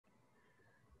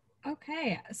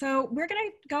Okay, so we're going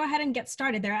to go ahead and get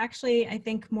started. There are actually, I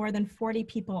think, more than 40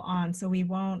 people on, so we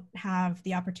won't have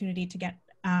the opportunity to get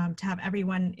to have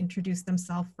everyone introduce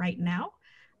themselves right now.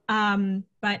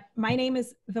 But my name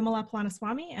is Vimala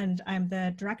Palaniswamy, and I'm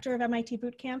the director of MIT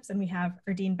Bootcamps, and we have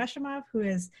Erdine Beshimov, who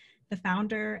is the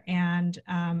founder and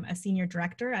a senior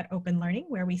director at Open Learning,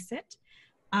 where we sit.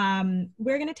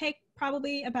 We're going to take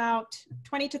probably about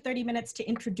 20 to 30 minutes to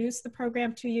introduce the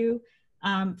program to you.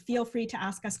 Feel free to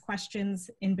ask us questions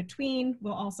in between.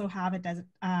 We'll also have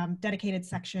a dedicated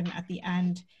section at the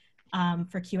end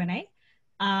for Q&A.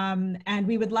 And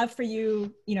we would love for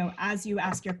you, as you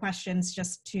ask your questions,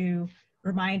 just to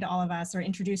remind all of us or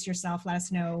introduce yourself, let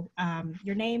us know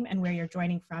your name and where you're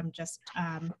joining from, just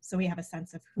so we have a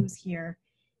sense of who's here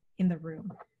in the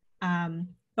room.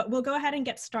 But we'll go ahead and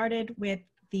get started with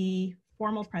the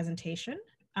formal presentation,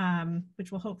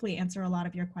 which will hopefully answer a lot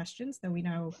of your questions, though we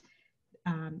know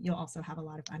you'll also have a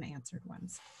lot of unanswered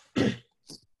ones.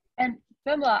 And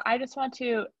Vimla, I just want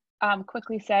to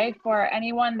quickly say, for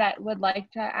anyone that would like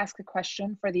to ask a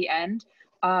question for the end,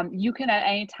 you can at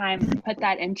any time put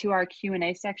that into our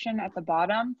Q&A section at the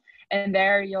bottom, and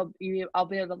there I'll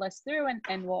be able to list through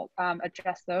and we'll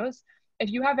address those.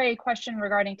 If you have a question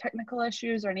regarding technical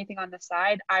issues or anything on the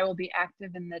side, I will be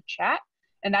active in the chat,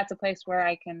 and that's a place where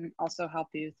I can also help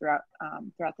you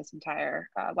throughout this entire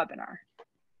webinar.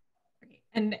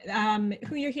 And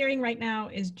who you're hearing right now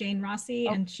is Jane Rossi,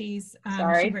 and she's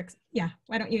sorry. she works. Yeah,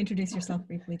 why don't you introduce yourself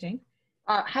briefly, Jane?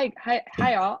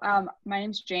 Hi all. My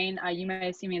name's Jane. You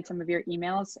may see me in some of your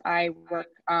emails. I work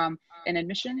in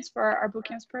admissions for our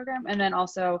Bootcamps program, and then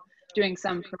also doing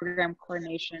some program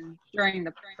coordination during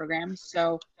the program.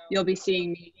 So you'll be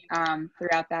seeing me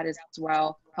throughout that as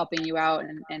well, helping you out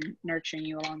and nurturing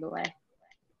you along the way.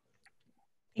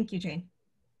 Thank you, Jane.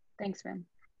 Thanks, Vim.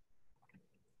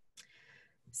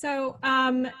 So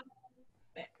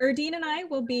Erdine and I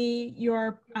will be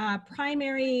your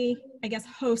primary, I guess,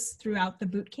 hosts throughout the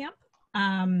bootcamp.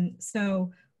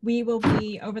 So we will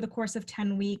be, over the course of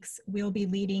 10 weeks, we'll be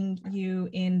leading you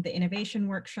in the innovation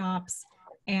workshops,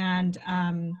 and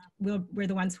we're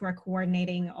the ones who are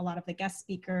coordinating a lot of the guest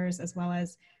speakers as well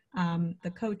as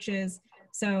the coaches.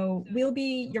 So we'll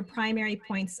be your primary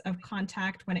points of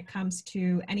contact when it comes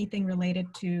to anything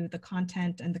related to the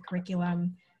content and the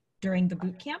curriculum during the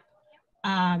bootcamp,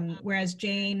 whereas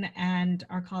Jane and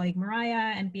our colleague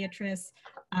Mariah and Beatrice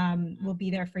will be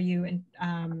there for you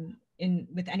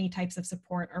with any types of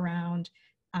support around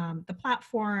the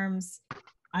platforms,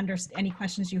 any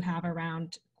questions you have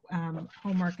around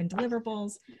homework and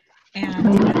deliverables, and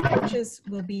the coaches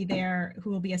will be there,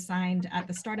 who will be assigned at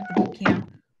the start of the bootcamp,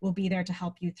 will be there to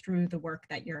help you through the work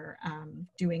that you're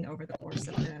doing over the course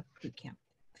of the bootcamp.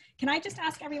 Can I just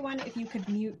ask everyone if you could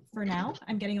mute for now?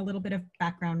 I'm getting a little bit of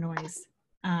background noise,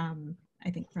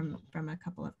 I think from a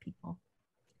couple of people.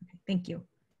 Okay, thank you.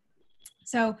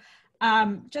 So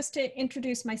just to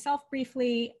introduce myself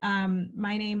briefly,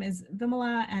 my name is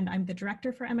Vimala, and I'm the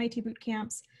director for MIT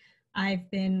Bootcamps.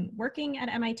 I've been working at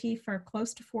MIT for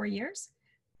close to 4 years.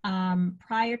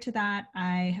 Prior to that,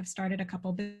 I have started a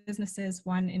couple businesses,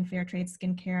 one in fair trade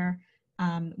skincare,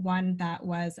 one that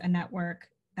was a network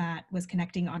that was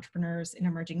connecting entrepreneurs in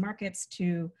emerging markets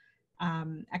to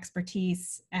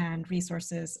expertise and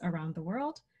resources around the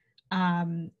world.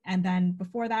 And then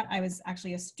before that, I was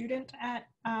actually a student at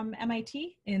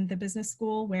MIT in the business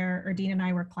school where Erdine and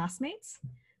I were classmates.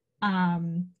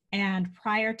 And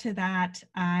prior to that,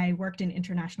 I worked in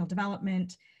international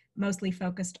development, mostly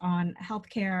focused on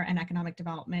healthcare and economic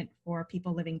development for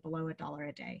people living below $1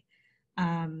 a day.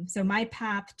 So my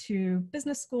path to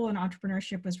business school and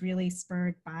entrepreneurship was really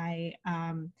spurred by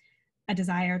a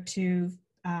desire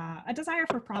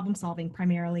for problem solving,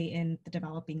 primarily in the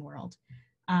developing world.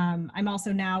 I'm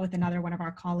also now with another one of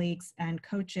our colleagues and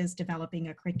coaches developing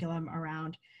a curriculum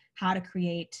around how to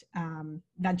create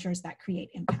ventures that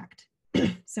create impact.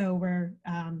 So we're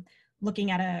looking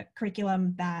at a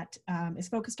curriculum that is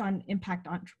focused on impact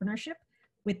entrepreneurship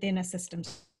within a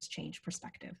systems change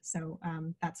perspective. So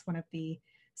that's one of the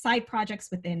side projects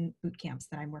within Bootcamps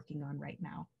that I'm working on right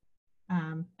now.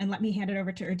 And let me hand it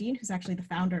over to Erdine, who's actually the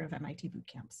founder of MIT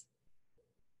Bootcamps.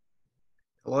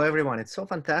 Hello, everyone. It's so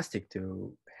fantastic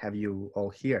to have you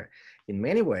all here. In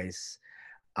many ways,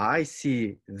 I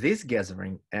see this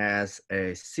gathering as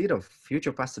a seed of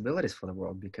future possibilities for the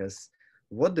world, because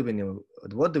what do we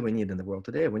need in the world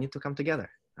today? We need to come together,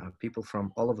 people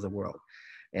from all over the world.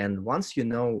 And once you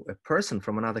know a person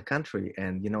from another country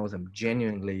and you know them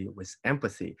genuinely with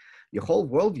empathy, your whole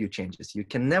worldview changes. You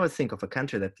can never think of a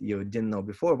country that you didn't know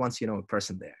before once you know a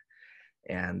person there.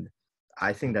 And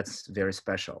I think that's very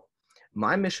special.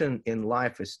 My mission in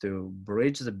life is to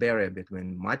bridge the barrier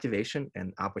between motivation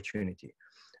and opportunity.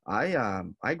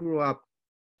 I grew up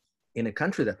in a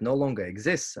country that no longer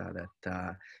exists,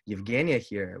 that Evgenia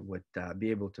here would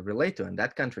be able to relate to, and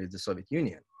that country is the Soviet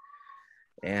Union.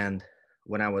 And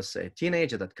when I was a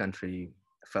teenager, that country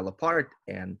fell apart,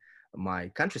 and my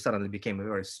country suddenly became a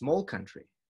very small country,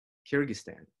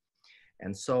 Kyrgyzstan.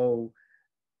 And so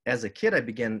as a kid, I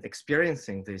began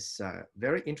experiencing this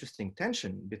very interesting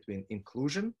tension between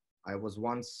inclusion. I was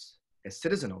once a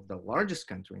citizen of the largest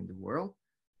country in the world,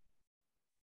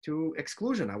 to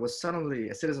exclusion. I was suddenly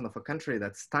a citizen of a country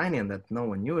that's tiny and that no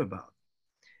one knew about.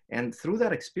 And through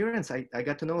that experience, I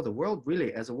got to know the world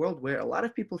really as a world where a lot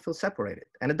of people feel separated.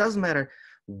 And it doesn't matter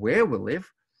where we live,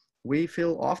 we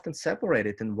feel often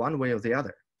separated in one way or the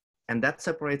other. And that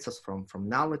separates us from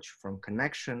knowledge, from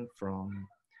connection, from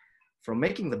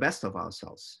making the best of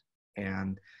ourselves.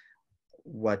 And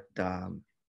what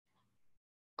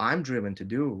I'm driven to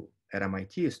do at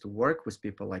MIT is to work with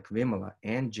people like Vimala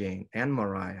and Jane and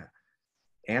Mariah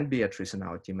and Beatrice in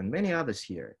our team and many others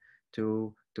here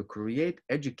to create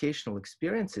educational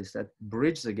experiences that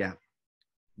bridge the gap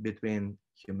between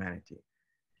humanity.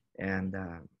 And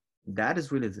that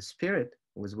is really the spirit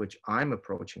with which I'm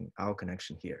approaching our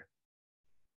connection here.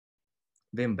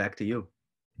 Vim, back to you.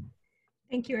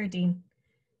 Thank you, Erdine.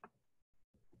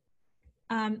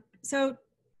 So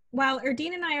while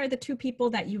Erdine and I are the two people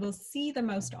that you will see the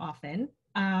most often,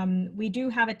 we do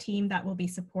have a team that will be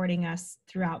supporting us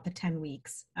throughout the 10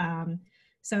 weeks.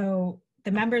 So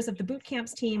the members of the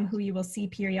Bootcamps team who you will see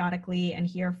periodically and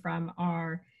hear from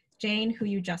are Jane, who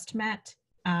you just met,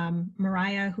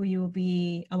 Mariah, who you will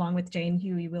be, along with Jane,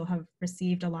 who you will have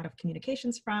received a lot of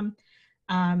communications from.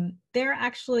 They're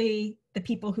actually the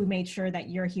people who made sure that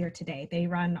you're here today. They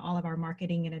run all of our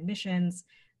marketing and admissions.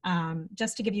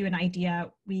 Just to give you an idea,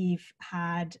 we've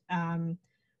had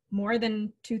more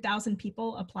than 2,000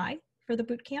 people apply for the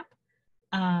bootcamp.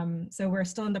 So we're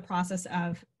still in the process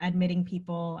of admitting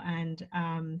people and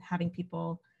having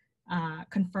people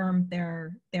confirm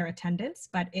their attendance,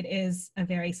 but it is a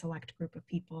very select group of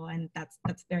people, and that's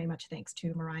very much thanks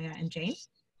to Mariah and Jane.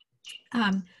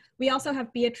 We also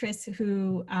have Beatrice,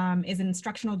 who is an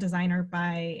instructional designer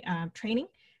by training,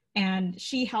 and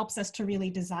she helps us to really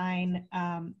design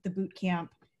the bootcamp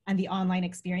and the online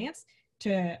experience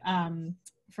to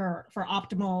for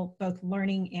optimal both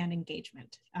learning and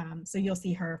engagement. So you'll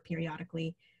see her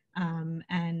periodically,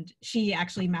 and she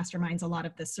actually masterminds a lot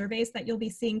of the surveys that you'll be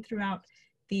seeing throughout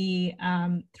the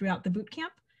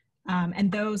bootcamp.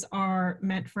 And those are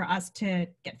meant for us to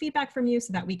get feedback from you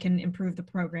so that we can improve the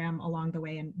program along the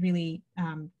way and really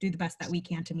do the best that we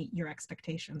can to meet your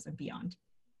expectations and beyond.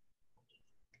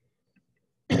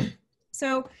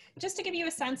 So just to give you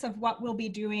a sense of what we'll be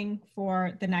doing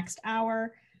for the next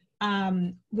hour,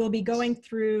 we'll be going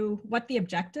through what the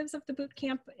objectives of the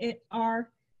bootcamp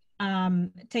are,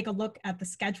 take a look at the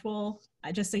schedule,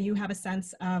 just so you have a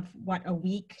sense of what a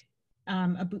week,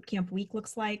 a bootcamp week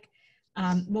looks like.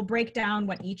 We'll break down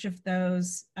what each of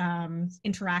those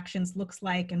interactions looks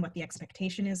like and what the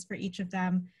expectation is for each of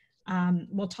them.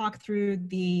 We'll talk through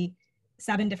the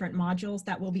 7 different modules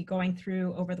that we'll be going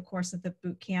through over the course of the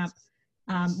bootcamp.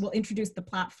 We'll introduce the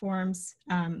platforms,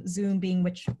 Zoom being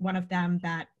one of them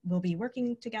that we'll be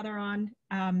working together on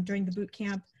during the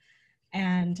bootcamp.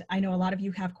 And I know a lot of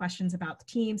you have questions about the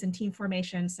teams and team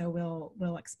formation, so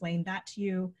we'll explain that to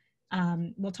you.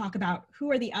 We'll talk about who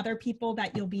are the other people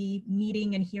that you'll be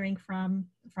meeting and hearing from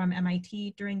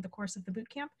MIT during the course of the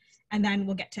bootcamp, and then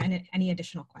we'll get to any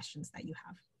additional questions that you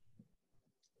have.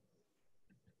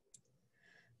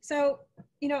 So,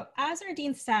 you know, as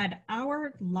Erdine said,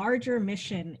 our larger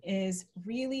mission is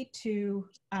really to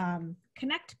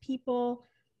connect people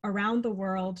around the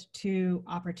world to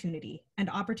opportunity,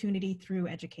 and opportunity through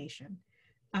education.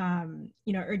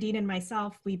 You know, Erdine and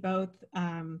myself, we're both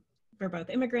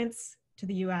immigrants to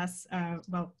the US.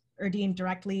 Well, Erdine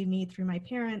directly, me through my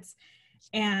parents.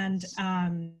 And,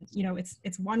 you know,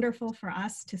 it's wonderful for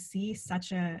us to see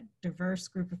such a diverse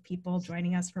group of people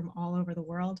joining us from all over the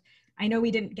world. I know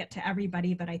we didn't get to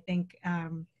everybody, but I think,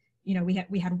 you know,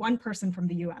 we had one person from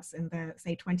the US in the,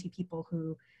 say, 20 people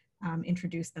who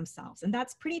introduced themselves. And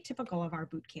that's pretty typical of our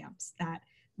boot camps, that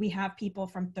we have people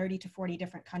from 30 to 40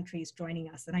 different countries joining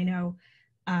us. And I know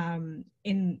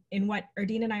in what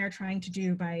Erdine and I are trying to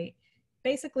do by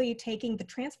basically taking the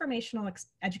transformational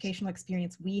educational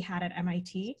experience we had at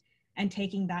MIT and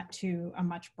taking that to a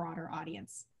much broader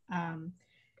audience.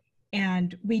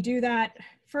 And we do that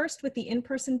first with the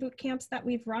in-person boot camps that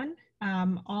we've run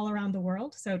all around the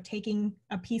world. So taking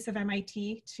a piece of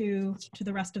MIT to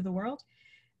the rest of the world.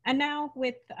 And now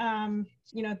with,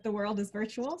 the world is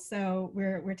virtual, so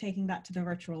we're taking that to the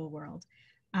virtual world.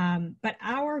 But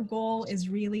our goal is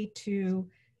really to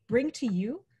bring to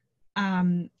you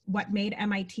what made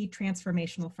MIT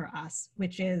transformational for us,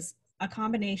 which is a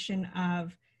combination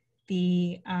of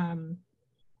the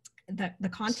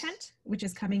content, which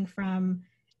is coming from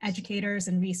educators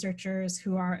and researchers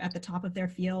who are at the top of their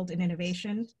field in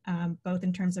innovation, both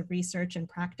in terms of research and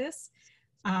practice.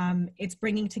 It's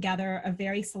bringing together a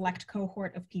very select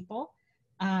cohort of people.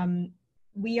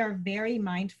 We are very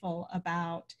mindful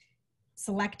about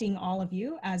selecting all of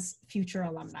you as future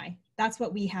alumni. That's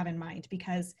what we have in mind,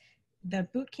 because the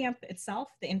bootcamp itself,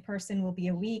 the in-person will be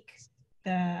a week,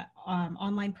 the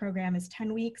online program is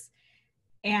 10 weeks,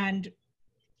 and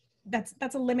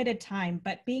that's a limited time,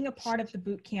 but being a part of the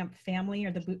bootcamp family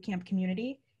or the bootcamp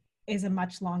community is a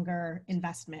much longer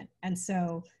investment. And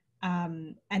so,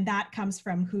 and that comes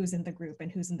from who's in the group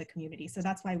and who's in the community. So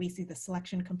that's why we see the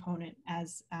selection component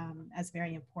as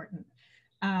very important.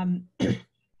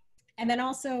 And then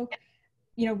also,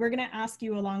 we're gonna ask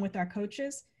you, along with our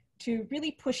coaches, to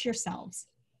really push yourselves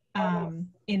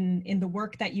in the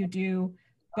work that you do,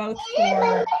 both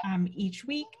for each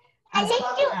week, as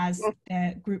well as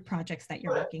the group projects that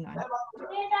you're working on.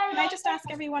 Can I just ask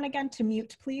everyone again to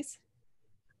mute, please?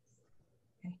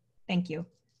 Okay, thank you.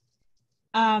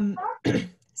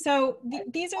 So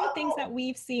these are the things that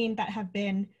we've seen that have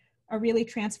been a really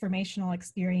transformational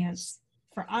experience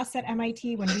for us at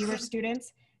MIT when we were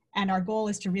students, and our goal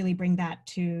is to really bring that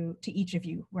to each of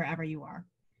you, wherever you are.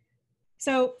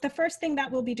 So the first thing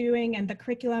that we'll be doing, and the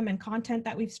curriculum and content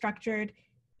that we've structured,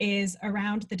 is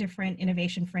around the different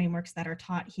innovation frameworks that are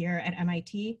taught here at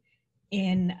MIT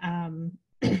in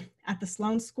at the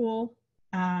Sloan School,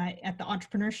 at the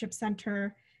Entrepreneurship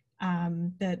Center.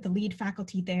 The lead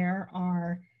faculty there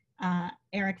are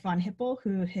Eric von Hippel,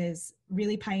 who has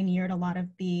really pioneered a lot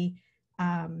of the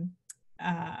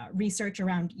research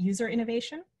around user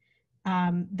innovation.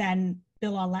 Then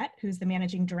Bill Aulette, who's the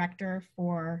managing director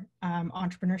for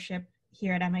entrepreneurship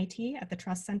here at MIT at the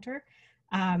Trust Center,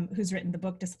 who's written the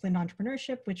book Disciplined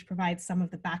Entrepreneurship, which provides some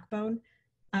of the backbone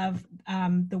of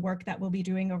the work that we'll be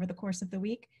doing over the course of the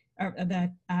week, or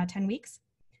the 10 weeks.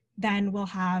 Then we'll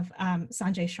have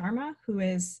Sanjay Sharma, who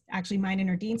is actually mine and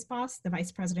Erdine's boss, the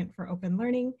vice president for open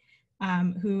learning,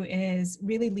 who is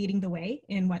really leading the way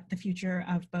in what the future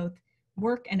of both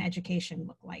work and education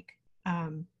look like.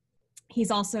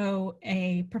 He's also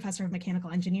a professor of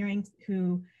mechanical engineering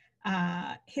who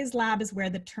his lab is where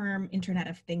the term Internet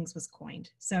of Things was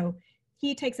coined. So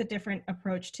he takes a different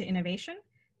approach to innovation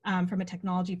from a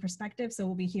technology perspective. So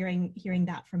we'll be hearing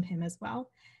that from him as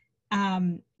well.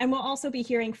 And we'll also be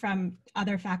hearing from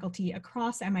other faculty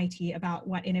across MIT about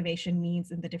what innovation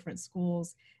means in the different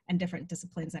schools and different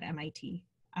disciplines at MIT.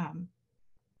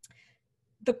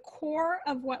 The core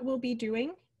of what we'll be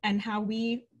doing and how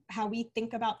we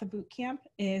think about the bootcamp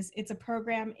is it's a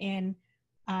program in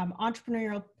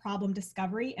entrepreneurial problem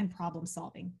discovery and problem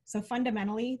solving. So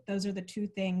fundamentally, those are the two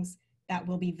things that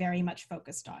we'll be very much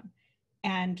focused on.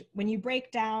 And when you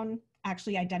break down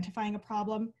actually identifying a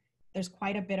problem, there's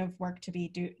quite a bit of work to be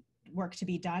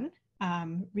done,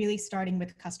 really starting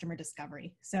with customer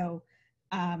discovery. So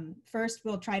first,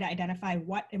 we'll try to identify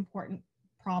what important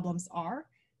problems are,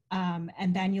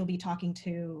 and then you'll be talking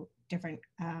to different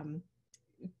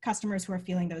customers who are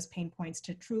feeling those pain points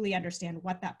to truly understand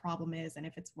what that problem is and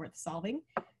if it's worth solving.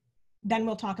 Then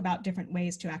we'll talk about different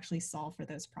ways to actually solve for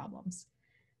those problems.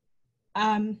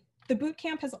 The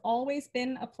bootcamp has always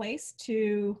been a place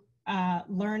to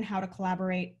learn how to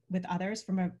collaborate with others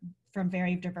from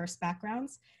very diverse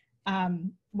backgrounds.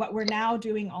 What we're now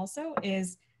doing also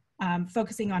is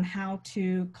focusing on how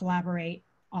to collaborate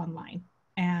online.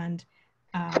 And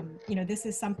this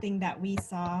is something that we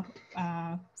saw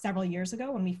several years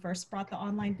ago when we first brought the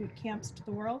online boot camps to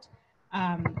the world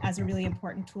as a really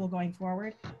important tool going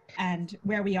forward. And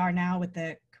where we are now with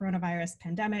the coronavirus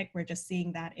pandemic, we're just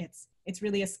seeing that it's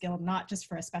really a skill, not just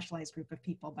for a specialized group of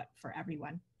people, but for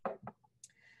everyone.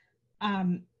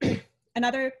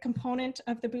 Another component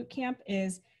of the boot camp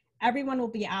is everyone will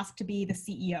be asked to be the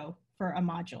CEO for a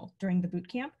module during the boot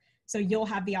camp. So you'll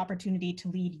have the opportunity to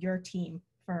lead your team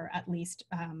for at least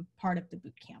part of the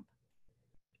boot camp.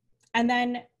 And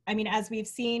then, as we've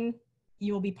seen,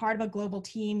 you will be part of a global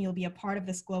team, you'll be a part of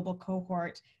this global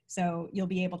cohort, so you'll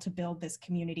be able to build this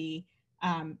community,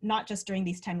 not just during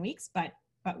these 10 weeks, but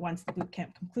once the boot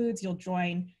camp concludes, you'll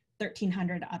join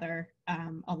 1,300 other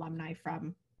alumni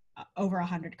from over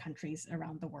 100 countries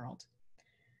around the world.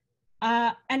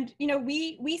 And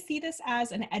we see this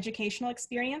as an educational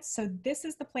experience. So this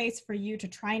is the place for you to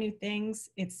try new things.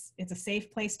 It's a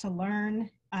safe place to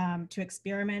learn. to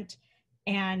experiment.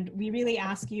 And we really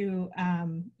ask you,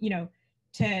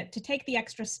 to take the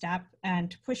extra step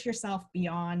and to push yourself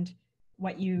beyond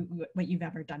what you've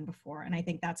ever done before. And I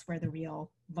think that's where the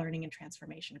real learning and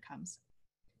transformation comes.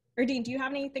 Erdine, do you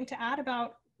have anything to add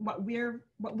about what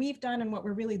we've done and what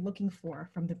we're really looking for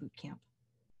from the bootcamp?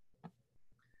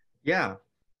 Yeah,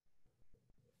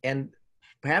 and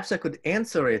perhaps I could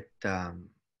answer it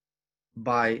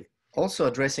by also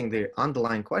addressing the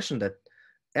underlying question that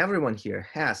everyone here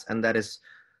has, and that is,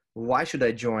 why should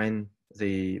I join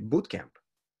the bootcamp?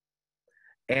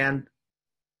 And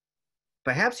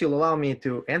perhaps you'll allow me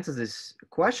to answer this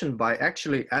question by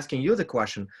actually asking you the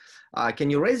question. Can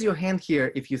you raise your hand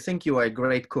here if you think you are a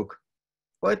great cook,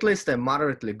 or at least a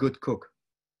moderately good cook?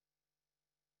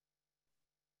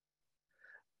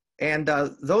 And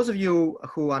those of you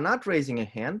who are not raising a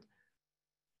hand,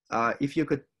 if you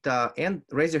could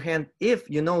raise your hand if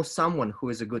you know someone who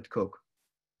is a good cook,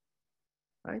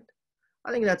 right?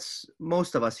 I think that's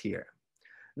most of us here.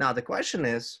 Now, the question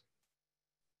is,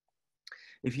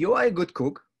 if you are a good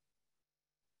cook,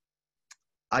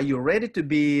 are you ready to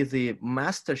be the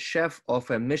master chef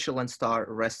of a Michelin star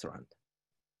restaurant?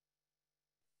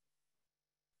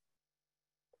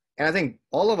 And I think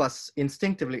all of us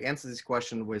instinctively answer this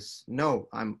question with, no,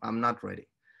 I'm not ready.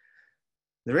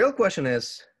 The real question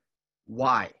is,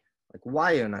 why? Like,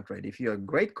 why are you not ready? If you're a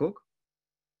great cook,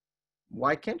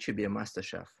 why can't you be a master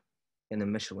chef in a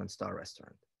Michelin star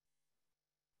restaurant?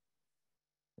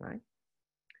 Right?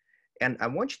 And I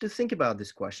want you to think about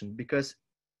this question, because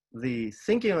the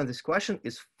thinking on this question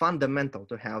is fundamental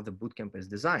to how the bootcamp is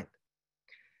designed.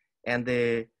 And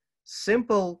the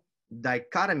simple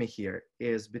dichotomy here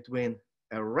is between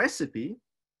a recipe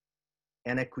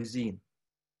and a cuisine.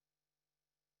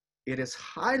 It is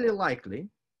highly likely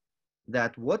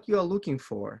that what you are looking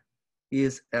for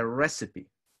is a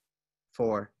recipe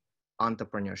for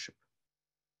entrepreneurship.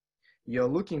 You're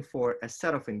looking for a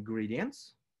set of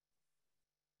ingredients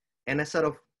and a set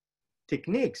of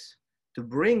techniques to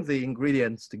bring the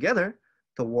ingredients together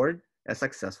toward a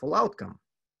successful outcome,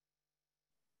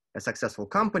 a successful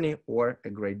company, or a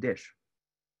great dish.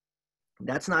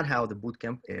 That's not how the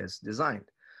bootcamp is designed.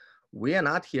 We are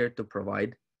not here to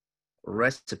provide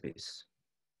recipes.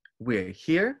 We're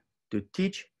here to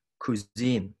teach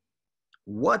cuisine.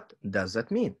 What does that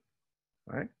mean?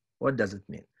 All right? What does it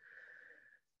mean?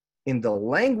 In the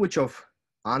language of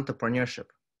entrepreneurship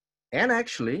and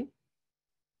actually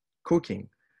cooking,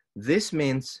 this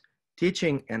means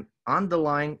teaching an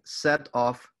underlying set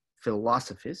of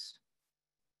philosophies.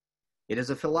 It is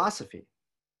a philosophy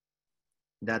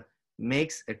that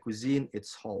makes a cuisine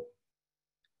its whole.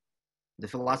 The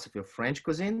philosophy of French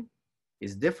cuisine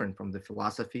is different from the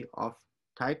philosophy of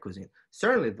Thai cuisine.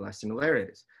 Certainly there are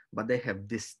similarities, but they have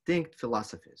distinct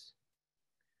philosophies.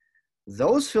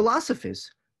 Those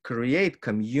philosophies create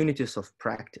communities of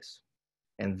practice.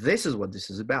 And this is what this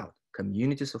is about,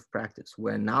 communities of practice,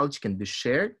 where knowledge can be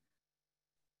shared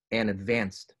and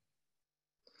advanced.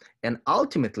 And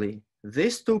ultimately,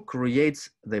 this too creates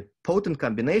the potent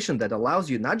combination that allows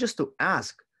you not just to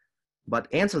ask, but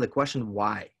answer the question,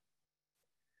 why?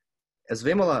 As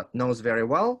Vimala knows very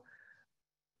well,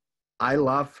 I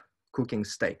love cooking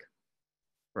steak,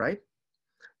 right?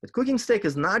 But cooking steak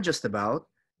is not just about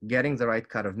getting the right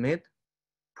cut of meat,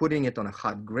 putting it on a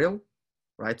hot grill,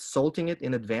 right? Salting it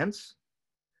in advance.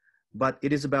 But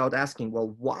it is about asking,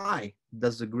 well, why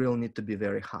does the grill need to be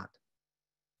very hot?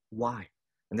 Why?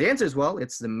 And the answer is, well,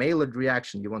 it's the Maillard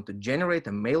reaction. You want to generate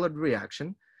a Maillard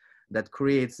reaction that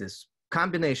creates this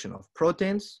combination of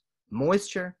proteins,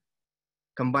 moisture,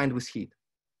 combined with heat.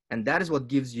 And that is what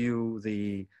gives you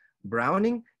the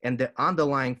browning and the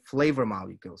underlying flavor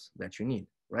molecules that you need,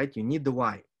 right? You need the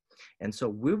why. And so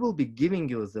we will be giving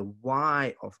you the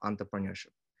why of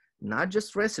entrepreneurship, not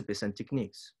just recipes and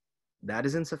techniques. That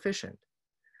is insufficient.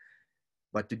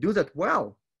 But to do that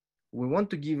well, we want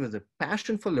to give you the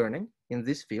passion for learning in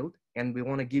this field, and we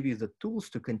want to give you the tools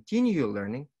to continue your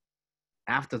learning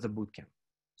after the bootcamp.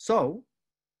 So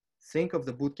think of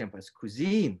the bootcamp as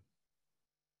cuisine,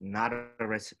 not a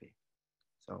recipe.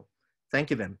 So thank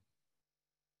you, Ben.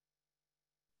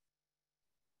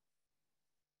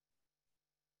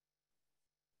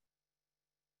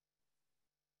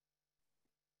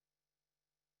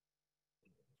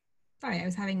 Sorry, I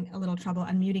was having a little trouble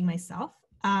unmuting myself.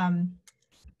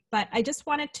 But I just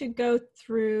wanted to go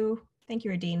through, thank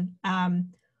you, Erdine,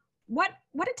 what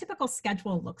a typical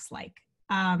schedule looks like.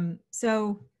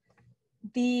 So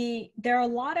there are a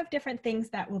lot of different things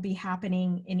that will be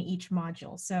happening in each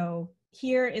module. So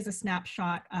here is a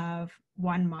snapshot of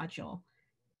one module.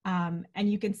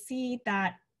 And you can see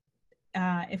that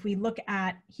if we look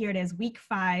at, here it is, week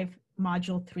 5,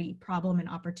 module 3, problem and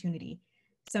opportunity.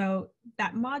 So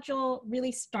that module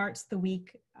really starts the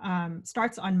week,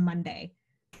 starts on Monday.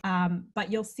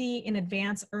 But you'll see in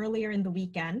advance earlier in the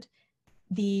weekend,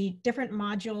 the different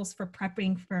modules for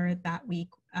prepping for that week,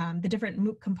 the different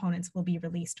MOOC components will be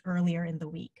released earlier in the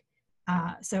week.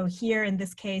 So here in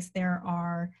this case, there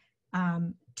are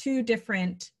 2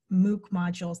 different MOOC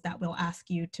modules that we'll ask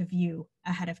you to view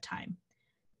ahead of time.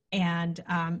 And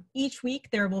each week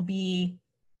there will be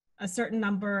a certain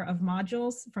number of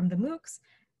modules from the MOOCs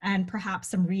and perhaps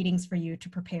some readings for you to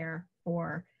prepare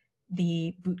for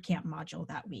the bootcamp module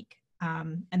that week.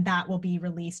 And that will be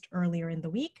released earlier in the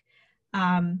week.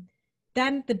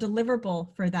 Then the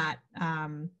deliverable for that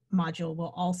module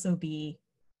will also be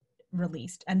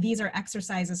released. And these are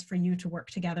exercises for you to work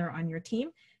together on your team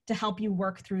to help you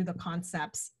work through the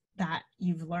concepts that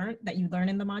you've learned, that you learn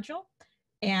in the module,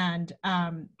 and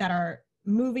that are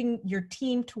moving your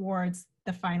team towards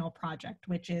the final project,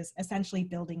 which is essentially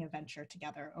building a venture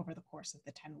together over the course of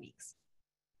the 10 weeks.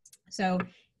 So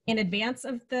in advance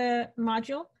of the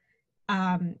module,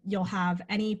 you'll have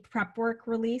any prep work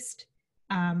released,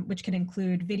 which can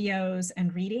include videos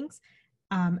and readings,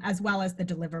 as well as the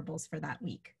deliverables for that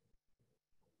week.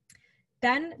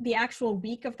 Then the actual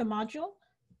week of the module,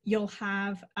 you'll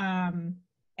have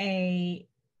a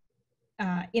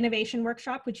innovation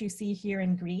workshop, which you see here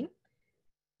in green,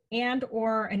 and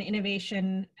or an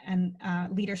innovation and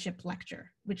leadership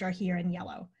lecture, which are here in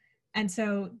yellow. And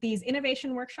so these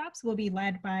innovation workshops will be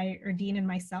led by Erdine and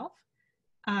myself.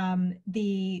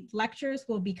 The lectures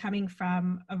will be coming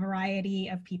from a variety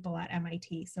of people at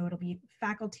MIT. So it'll be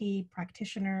faculty,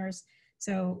 practitioners.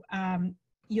 So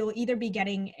you'll either be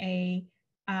getting a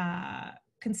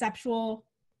conceptual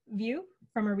view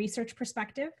from a research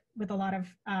perspective with a lot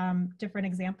of different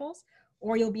examples,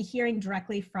 or you'll be hearing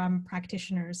directly from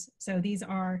practitioners. So these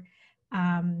are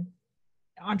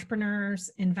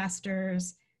entrepreneurs,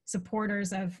 investors,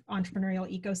 supporters of entrepreneurial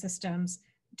ecosystems,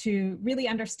 to really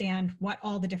understand what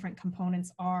all the different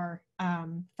components are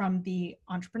from the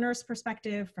entrepreneur's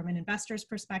perspective, from an investor's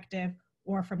perspective,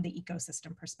 or from the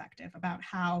ecosystem perspective about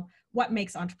what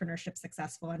makes entrepreneurship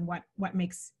successful and what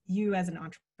makes you as an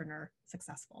entrepreneur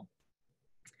successful.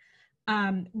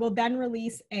 We'll then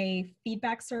release a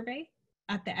feedback survey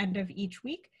at the end of each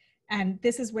week. And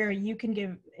this is where you can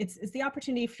give, it's the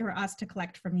opportunity for us to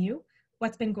collect from you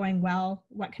what's been going well,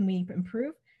 what can we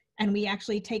improve, and we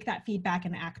actually take that feedback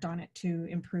and act on it to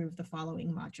improve the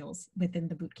following modules within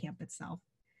the bootcamp itself.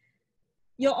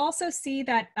 You'll also see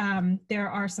that there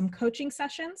are some coaching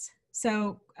sessions.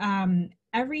 So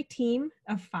every team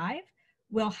of 5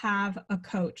 will have a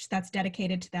coach that's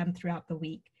dedicated to them throughout the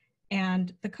week.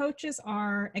 And the coaches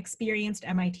are experienced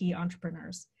MIT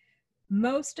entrepreneurs.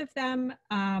 Most of them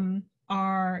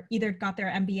are either got their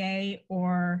MBA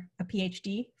or a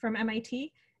PhD from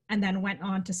MIT and then went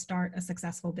on to start a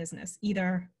successful business,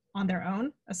 either on their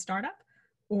own, a startup,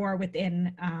 or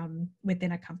within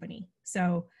a company.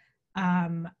 So,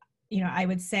 you know, I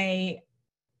would say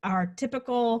our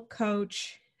typical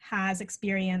coach has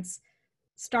experience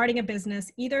starting a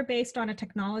business either based on a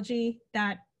technology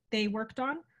that they worked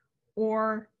on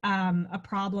or a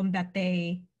problem that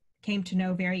they came to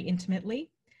know very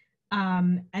intimately.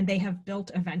 And they have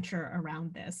built a venture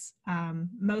around this.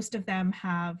 Most of them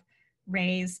have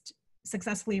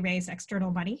successfully raised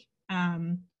external money,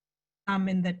 in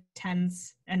the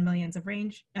tens and millions of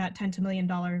range, $10 to million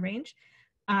range,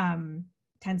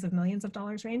 tens of millions of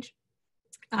dollars range.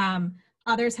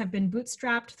 Others have been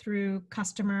bootstrapped through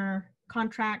customer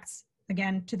contracts,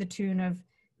 again, to the tune of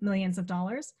millions of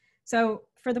dollars. So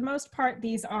for the most part,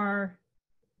 these are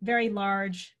very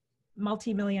large,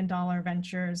 multi-million-dollar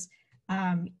ventures,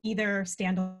 either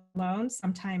standalone,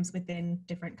 sometimes within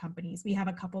different companies. We have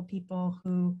a couple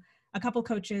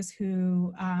coaches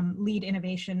who lead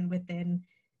innovation within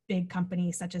big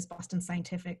companies such as Boston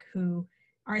Scientific, who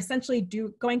are essentially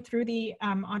going through the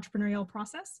entrepreneurial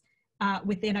process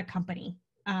within a company.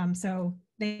 So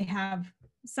they have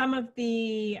some of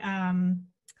the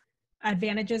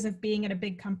advantages of being at a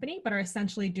big company, but are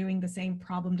essentially doing the same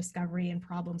problem discovery and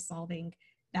problem solving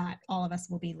that all of us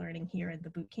will be learning here in the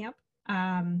bootcamp.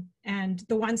 And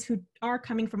the ones who are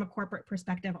coming from a corporate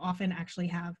perspective often actually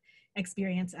have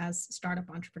experience as startup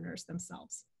entrepreneurs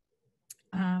themselves.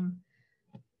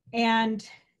 And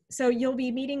so you'll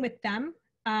be meeting with them,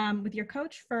 with your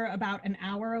coach, for about an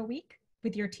hour a week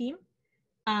with your team.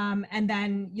 And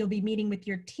then you'll be meeting with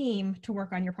your team to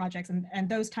work on your projects, and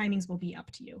those timings will be up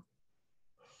to you.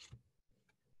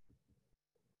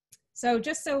 So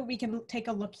just so we can take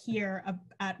a look here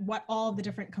at what all the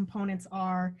different components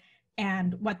are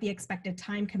and what the expected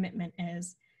time commitment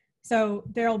is. So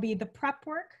there'll be the prep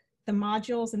work, the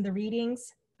modules and the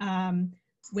readings,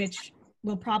 which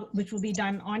will be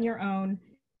done on your own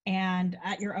and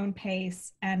at your own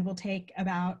pace, and will take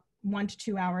about 1 to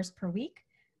 2 hours per week.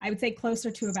 I would say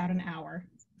closer to about an hour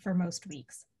for most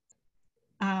weeks.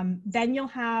 Then you'll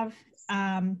have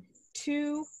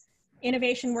 2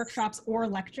 innovation workshops or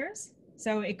lectures.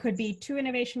 So it could be 2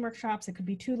 innovation workshops, it could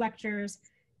be 2 lectures,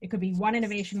 it could be 1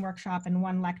 innovation workshop and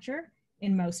 1 lecture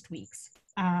in most weeks.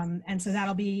 And so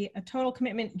that'll be a total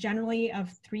commitment generally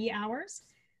of 3 hours.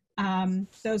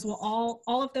 Those will all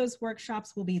of those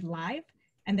workshops will be live,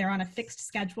 and they're on a fixed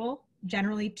schedule,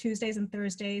 generally Tuesdays and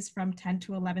Thursdays from 10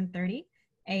 to 11:30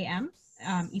 a.m.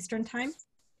 Eastern time.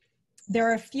 There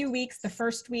are a few weeks, the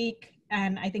first week,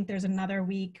 and I think there's another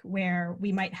week where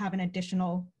we might have an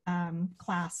additional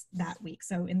class that week.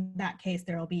 So in that case,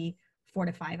 there will be 4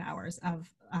 to 5 hours of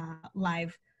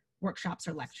live workshops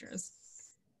or lectures.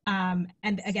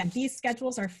 And again, these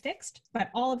schedules are fixed,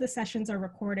 but all of the sessions are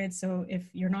recorded. So if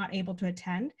you're not able to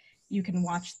attend, you can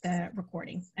watch the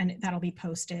recording, and that'll be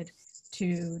posted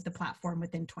to the platform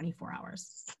within 24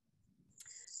 hours.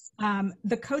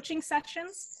 The coaching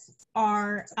sessions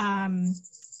are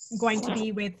going to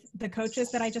be with the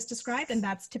coaches that I just described, and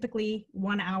that's typically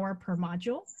 1 hour per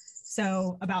module.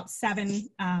 So about 7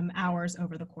 hours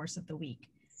over the course of the week.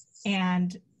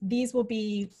 And these will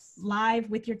be live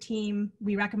with your team.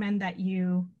 We recommend that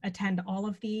you attend all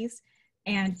of these,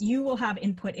 and you will have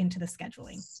input into the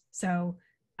scheduling. So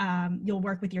you'll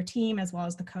work with your team as well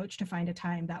as the coach to find a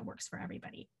time that works for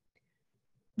everybody.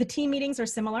 The team meetings are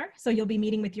similar. So you'll be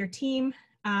meeting with your team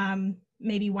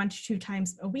maybe 1 to 2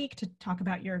 times a week to talk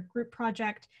about your group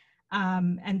project.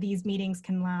 And these meetings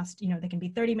can last, they can be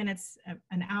 30 minutes,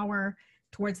 an hour.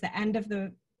 Towards the end of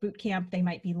the boot camp, they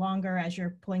might be longer as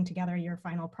you're pulling together your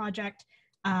final project.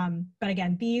 But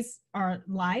again, these are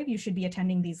live. You should be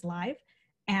attending these live,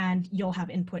 and you'll have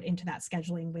input into that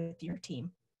scheduling with your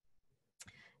team.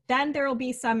 Then there will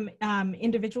be some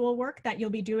individual work that you'll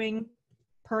be doing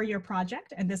per your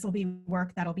project, and this will be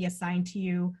work that'll be assigned to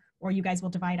you, or you guys will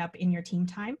divide up in your team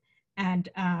time. And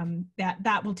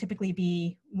that will typically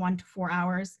be 1 to 4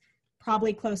 hours,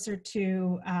 probably closer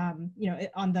to,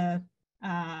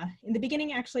 in the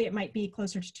beginning, actually, it might be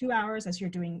closer to 2 hours as you're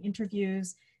doing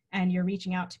interviews and you're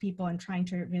reaching out to people and trying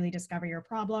to really discover your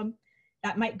problem.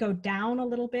 That might go down a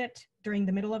little bit during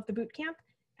the middle of the boot camp,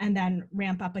 and then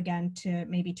ramp up again to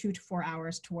maybe 2 to 4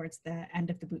 hours towards the end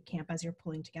of the boot camp as you're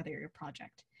pulling together your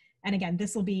project. And again,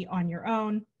 this will be on your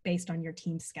own based on your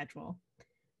team's schedule.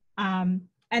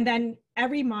 And then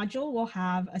every module will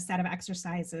have a set of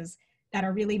exercises that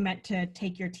are really meant to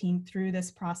take your team through this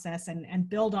process and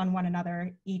build on one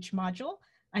another each module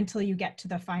until you get to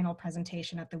the final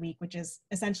presentation of the week, which is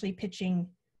essentially pitching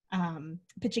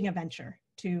a venture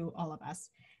to all of us.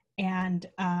 And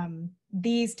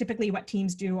these typically what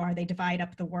teams do are they divide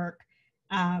up the work.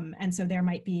 And so there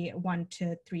might be 1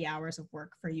 to 3 hours of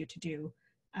work for you to do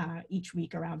each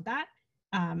week around that.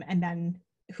 And then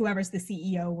whoever's the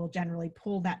CEO will generally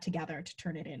pull that together to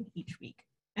turn it in each week.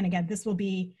 And again, this will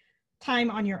be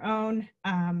time on your own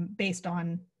based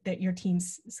on your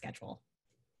team's schedule.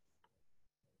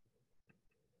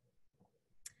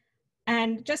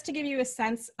 And just to give you a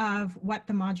sense of what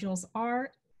the modules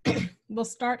are, we'll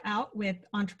start out with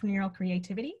entrepreneurial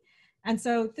creativity. And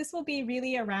so this will be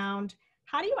really around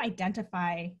how do you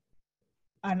identify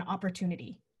an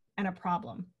opportunity and a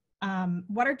problem?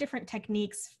 What are different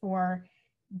techniques for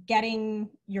getting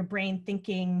your brain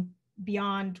thinking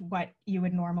beyond what you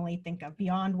would normally think of,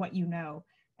 beyond what you know,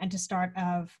 and to start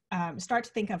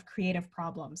to think of creative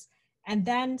problems, and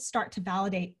then start to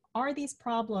validate, are these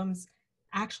problems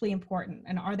actually important,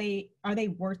 and are they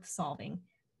worth solving?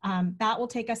 That will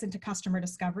take us into customer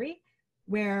discovery,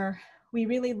 where we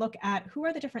really look at who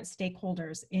are the different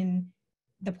stakeholders in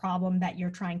the problem that you're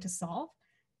trying to solve.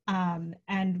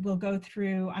 And we'll go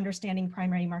through understanding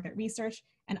primary market research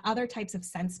and other types of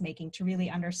sense making to really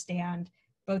understand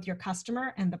both your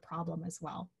customer and the problem as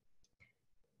well.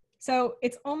 So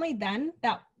it's only then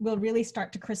that we'll really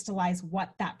start to crystallize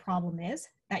what that problem is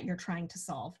that you're trying to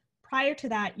solve. Prior to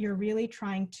that, you're really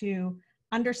trying to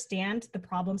understand the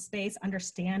problem space,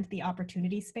 understand the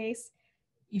opportunity space.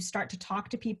 You start to talk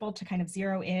to people to kind of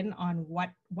zero in on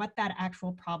what that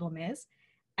actual problem is.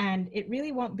 And it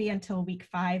really won't be until week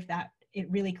 5 that it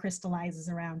really crystallizes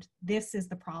around, this is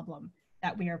the problem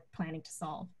that we are planning to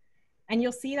solve. And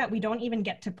you'll see that we don't even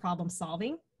get to problem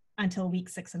solving until week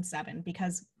 6 and 7,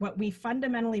 because what we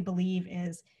fundamentally believe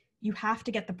is you have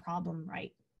to get the problem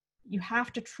right. You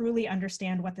have to truly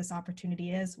understand what this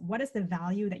opportunity is. What is the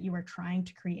value that you are trying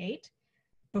to create?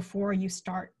 before you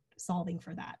start solving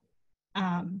for that.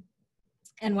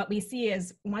 And what we see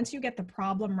is once you get the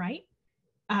problem right,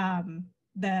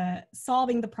 the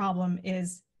solving the problem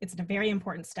it's a very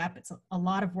important step. It's a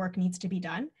lot of work needs to be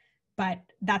done, but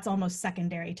that's almost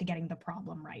secondary to getting the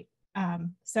problem right.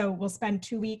 So we'll spend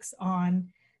 2 weeks on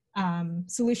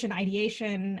solution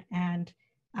ideation and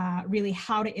really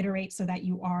how to iterate so that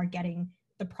you are getting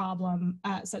the problem,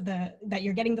 that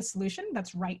you're getting the solution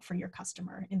that's right for your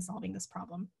customer in solving this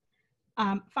problem.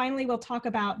 Finally, we'll talk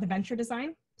about the venture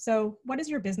design. So what is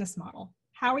your business model?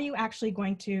 How are you actually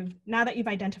going to, now that you've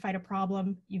identified a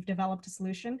problem, you've developed a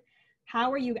solution,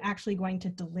 how are you actually going to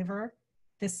deliver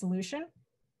this solution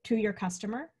to your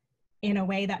customer in a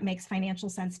way that makes financial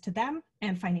sense to them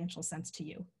and financial sense to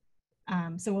you?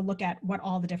 So we'll look at what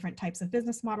all the different types of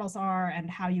business models are and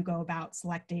how you go about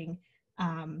selecting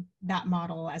that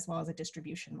model as well as a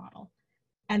distribution model.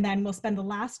 And then we'll spend the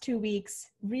last 2 weeks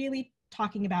really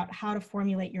talking about how to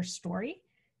formulate your story.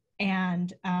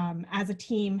 And as a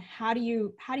team, how do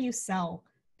you sell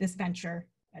this venture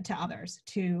to others,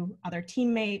 to other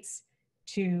teammates,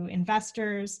 to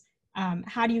investors?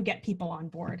 How do you get people on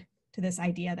board to this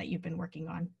idea that you've been working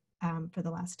on for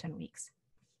the last 10 weeks?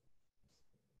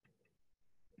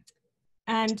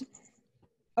 And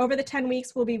over the 10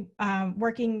 weeks, we'll be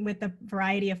working with a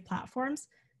variety of platforms.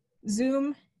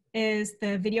 Zoom is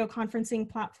the video conferencing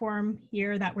platform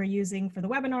here that we're using for the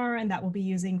webinar and that we'll be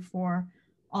using for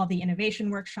all the innovation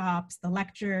workshops, the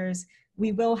lectures.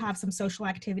 We will have some social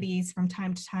activities from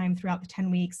time to time throughout the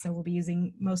 10 weeks, so we'll be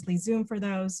using mostly Zoom for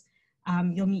those.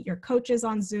 You'll meet your coaches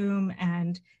on Zoom,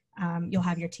 and you'll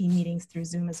have your team meetings through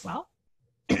Zoom as well.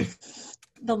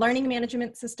 The learning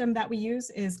management system that we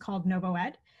use is called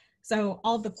NovoEd. So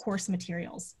all of the course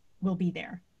materials will be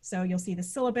there. So you'll see the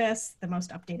syllabus, the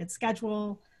most updated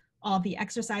schedule, all the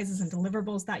exercises and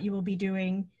deliverables that you will be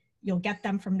doing. You'll get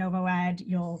them from NovoEd.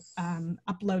 You'll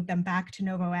upload them back to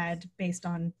NovoEd based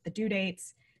on the due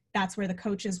dates. That's where the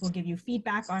coaches will give you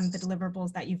feedback on the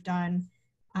deliverables that you've done.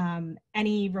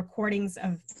 Any recordings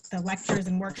of the lectures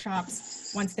and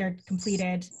workshops, once they're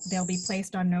completed, they'll be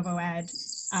placed on NovoEd.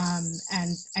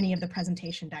 And any of the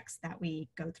presentation decks that we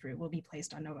go through will be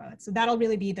placed on NovoEd. So that'll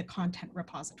really be the content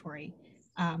repository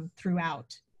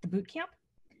throughout the bootcamp.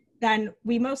 Then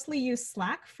we mostly use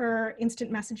Slack for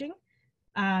instant messaging.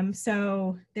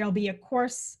 So there'll be a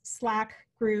course Slack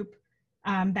group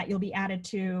that you'll be added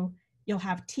to. You'll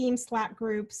have team Slack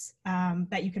groups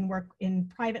that you can work in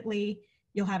privately.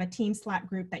 You'll have a team Slack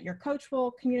group that your coach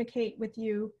will communicate with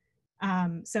you.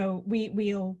 So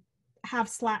we'll have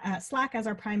Slack as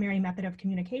our primary method of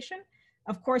communication.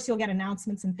 Of course, you'll get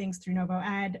announcements and things through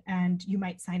NovoEd, and you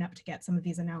might sign up to get some of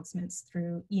these announcements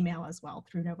through email as well,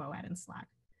 through NovoEd and Slack.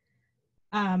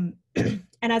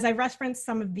 And as I referenced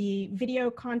some of the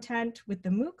video content with the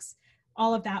MOOCs,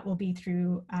 all of that will be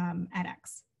through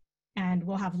edX. And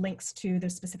we'll have links to the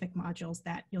specific modules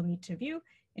that you'll need to view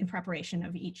in preparation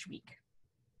of each week.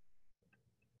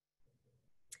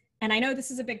 And I know this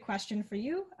is a big question for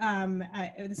you.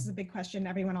 This is a big question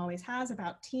everyone always has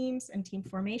about teams and team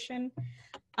formation.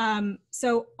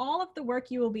 So all of the work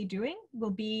you will be doing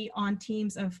will be on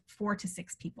teams of 4 to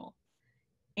 6 people.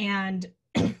 And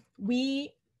we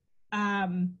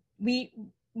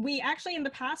actually in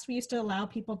the past, we used to allow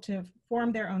people to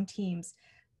form their own teams.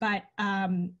 But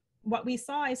what we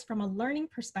saw is from a learning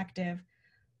perspective,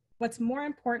 what's more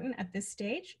important at this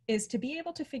stage is to be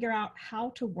able to figure out how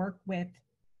to work with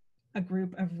a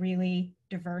group of really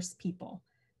diverse people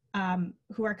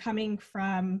who are coming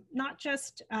from not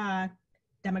just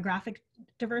demographic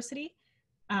diversity,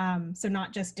 so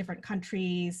not just different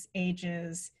countries,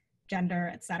 ages,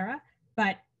 gender, etc.,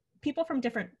 but people from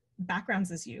different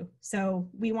backgrounds as you. So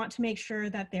we want to make sure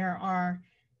that there are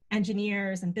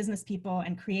engineers and business people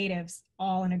and creatives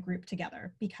all in a group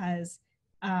together, because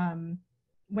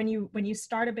when you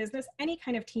start a business, any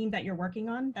kind of team that you're working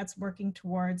on that's working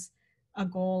towards a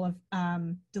goal of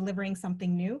delivering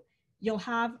something new, you'll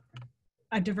have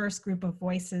a diverse group of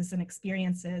voices and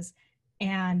experiences,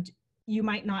 and you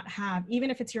might not have, even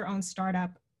if it's your own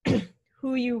startup,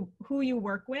 who you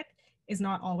work with is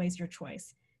not always your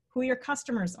choice. Who your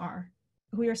customers are,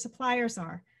 who your suppliers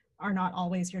are not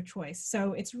always your choice.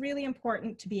 So it's really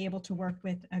important to be able to work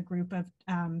with a group of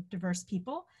diverse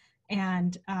people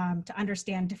and to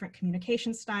understand different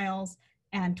communication styles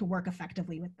and to work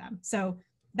effectively with them. So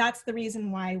that's the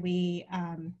reason why we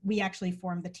actually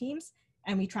form the teams,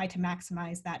 and we try to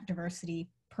maximize that diversity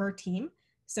per team.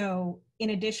 So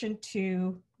in addition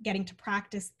to getting to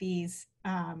practice these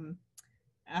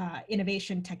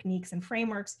innovation techniques and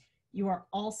frameworks, you are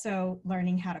also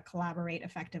learning how to collaborate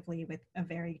effectively with a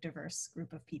very diverse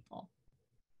group of people.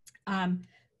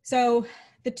 So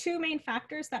the two main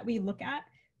factors that we look at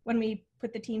when we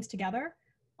put the teams together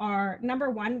are, number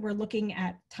one, we're looking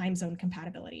at time zone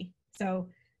compatibility. So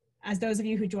as those of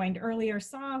you who joined earlier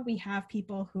saw, we have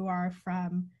people who are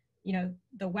from,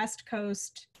 the West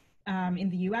Coast in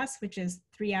the US, which is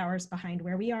 3 hours behind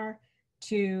where we are,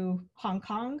 to Hong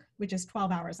Kong, which is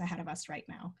 12 hours ahead of us right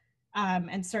now.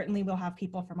 And certainly we'll have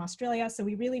people from Australia. So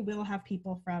we really will have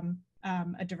people from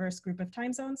a diverse group of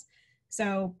time zones.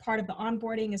 So part of the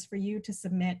onboarding is for you to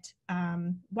submit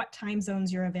what time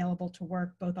zones you're available to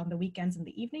work, both on the weekends and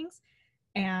the evenings.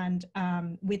 And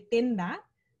within that,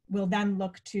 we'll then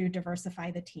look to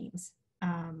diversify the teams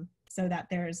so that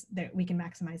we can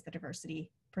maximize the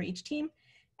diversity for each team.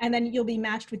 And then you'll be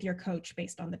matched with your coach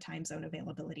based on the time zone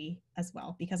availability as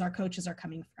well, because our coaches are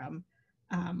coming from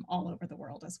all over the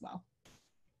world as well.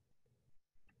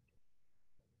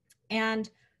 And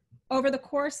over the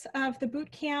course of the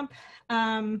boot camp,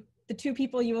 the two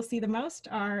people you will see the most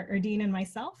are Erdine and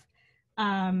myself.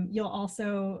 You'll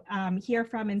also hear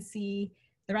from and see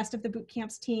the rest of the boot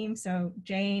camp's team, so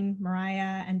Jane,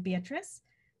 Mariah, and Beatrice.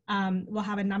 We'll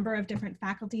have a number of different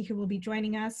faculty who will be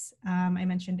joining us. I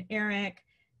mentioned Eric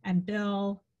and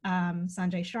Bill,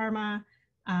 Sanjay Sharma.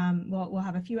 We'll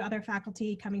have a few other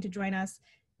faculty coming to join us.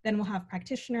 Then we'll have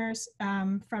practitioners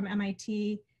from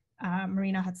MIT.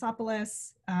 Marina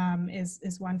Hatsopoulos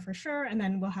is one for sure, and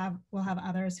then we'll have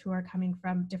others who are coming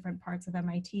from different parts of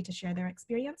MIT to share their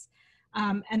experience.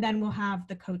 And then we'll have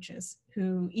the coaches,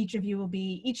 who each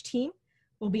team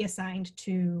will be assigned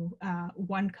to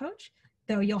one coach,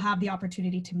 though you'll have the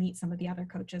opportunity to meet some of the other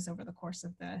coaches over the course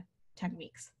of the 10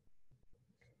 weeks.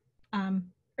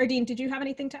 Erdine, did you have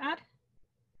anything to add?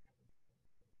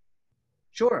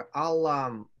 Sure,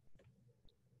 I'll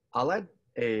add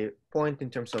a point in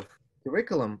terms of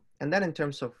curriculum and then in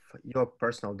terms of your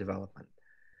personal development.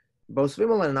 Both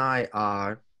Vimal and I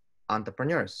are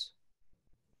entrepreneurs.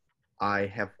 I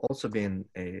have also been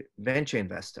a venture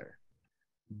investor,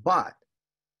 but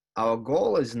our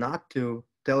goal is not to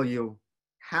tell you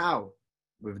how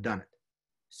we've done it.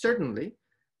 Certainly,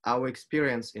 our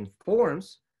experience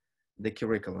informs the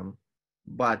curriculum,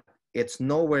 but it's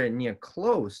nowhere near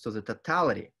close to the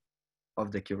totality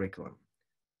of the curriculum.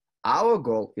 Our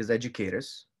goal as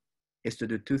educators is to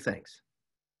do two things.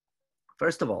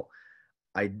 First of all,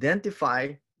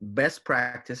 identify best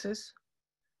practices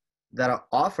that are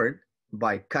offered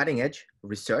by cutting-edge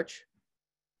research,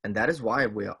 and that is why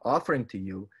we are offering to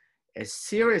you a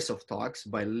series of talks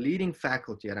by leading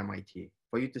faculty at MIT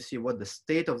for you to see what the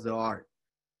state of the art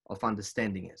of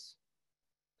understanding is.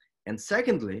 And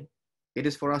secondly, it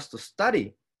is for us to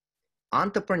study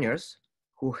entrepreneurs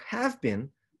who have been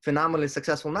phenomenally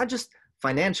successful, not just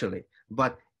financially,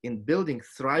 but in building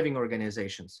thriving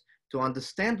organizations, to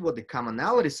understand what the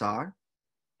commonalities are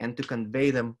and to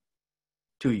convey them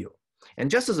to you.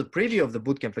 And just as a preview of the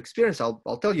bootcamp experience,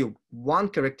 I'll tell you one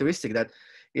characteristic that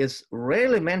is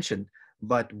rarely mentioned,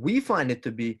 but we find it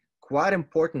to be quite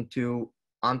important to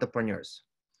entrepreneurs.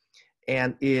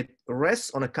 And it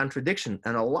rests on a contradiction,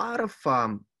 and a lot of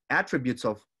attributes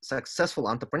of successful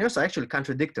entrepreneurs are actually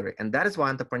contradictory, and that is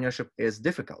why entrepreneurship is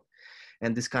difficult.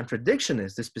 And this contradiction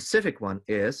is, the specific one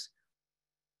is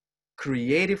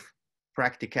creative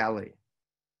practicality.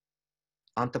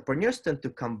 Entrepreneurs tend to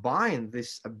combine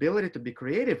this ability to be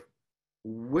creative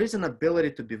with an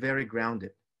ability to be very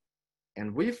grounded.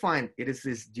 And we find it is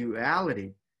this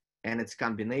duality and its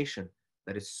combination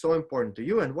that is so important to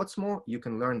you. And what's more, you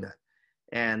can learn that.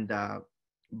 And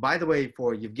by the way,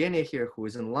 for Evgenia here, who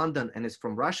is in London and is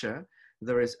from Russia,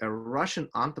 there is a Russian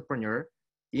entrepreneur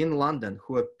in London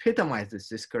who epitomizes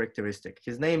this characteristic.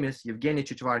 His name is Evgeny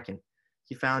Chichvarkin.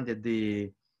 He founded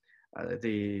the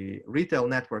retail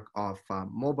network of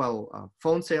mobile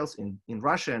phone sales in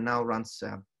Russia, and now runs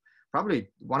probably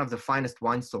one of the finest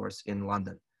wine stores in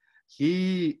London.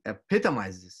 He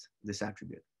epitomizes this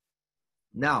attribute.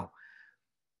 Now,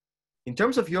 in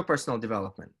terms of your personal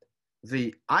development,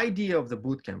 the idea of the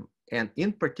bootcamp, and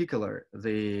in particular,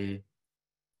 the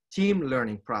team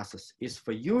learning process, is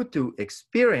for you to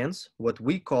experience what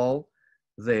we call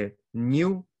the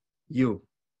new you.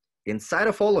 Inside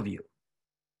of all of you,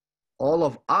 all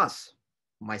of us,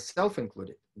 myself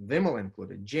included, Vimal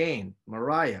included, Jane,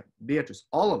 Mariah, Beatrice,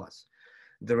 all of us,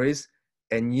 there is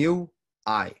a new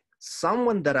I,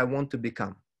 someone that I want to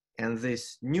become. And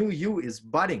this new you is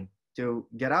budding to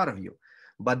get out of you.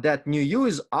 But that new you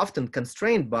is often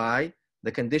constrained by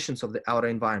the conditions of the outer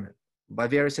environment, by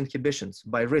various inhibitions,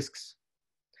 by risks.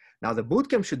 Now, the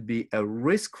bootcamp should be a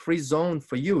risk-free zone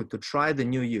for you to try the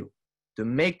new you, to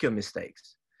make your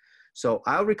mistakes. So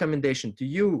our recommendation to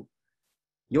you,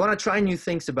 you want to try new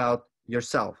things about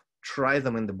yourself. try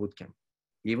them in the bootcamp.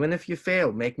 Even if you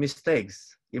fail, make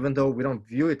mistakes, even though we don't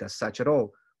view it as such at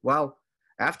all, well,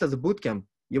 after the bootcamp,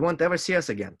 you won't ever see us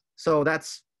again. So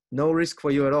that's no risk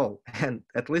for you at all. And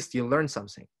at least you learn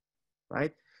something,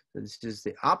 right? So this is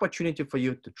the opportunity for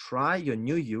you to try your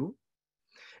new you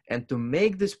and to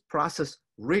make this process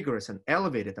rigorous and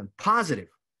elevated and positive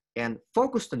and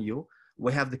focused on you.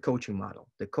 We have the coaching model.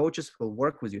 The coaches will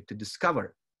work with you to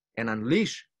discover and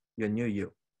unleash your new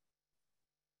you.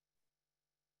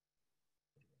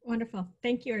 Wonderful.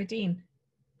 Thank you, Erdine.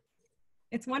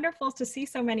 It's wonderful to see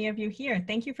so many of you here.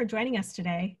 Thank you for joining us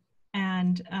today.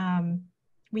 And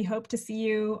we hope to see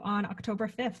you on October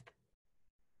 5th.